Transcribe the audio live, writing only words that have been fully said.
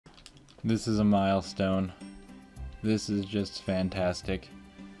This is a milestone. This is just fantastic.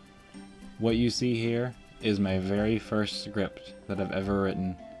 What you see here is my very first script that I've ever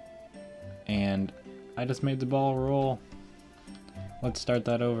written. And I just made the ball roll. Let's start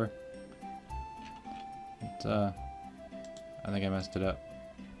that over. I think I messed it up.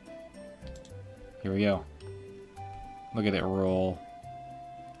 Here we go. Look at it roll.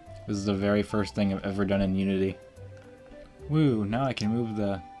 This is the very first thing I've ever done in Unity. Woo, now I can move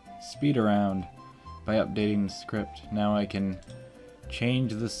the speed around by updating the script. Now I can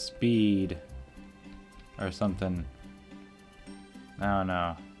change the speed or something. I don't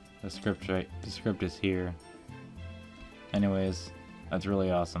know. The script is here. Anyways, that's really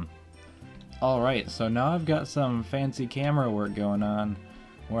awesome. Alright, so now I've got some fancy camera work going on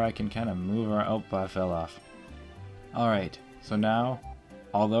where I can kind of move around. Oh, I fell off. Alright, so now,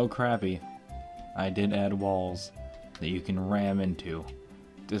 although crappy, I did add walls that you can ram into.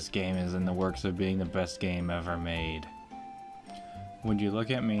 This game is in the works of being the best game ever made. Would you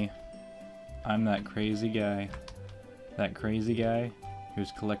look at me? I'm that crazy guy. That crazy guy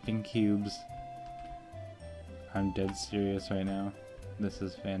who's collecting cubes. I'm dead serious right now. This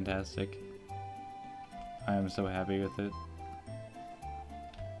is fantastic. I am so happy with it.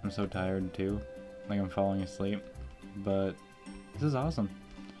 I'm so tired too. Like I'm falling asleep. But this is awesome.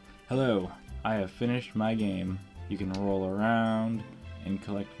 Hello, I have finished my game. You can roll around and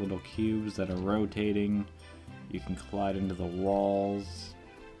collect little cubes that are rotating. You can collide into the walls.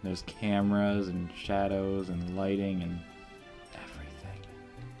 There's cameras and shadows and lighting and everything.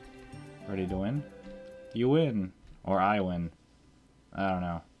 Ready to win? You win. Or I win. I don't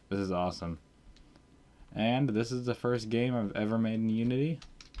know. This is awesome. And this is the first game I've ever made in Unity.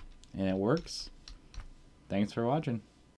 And it works. Thanks for watching.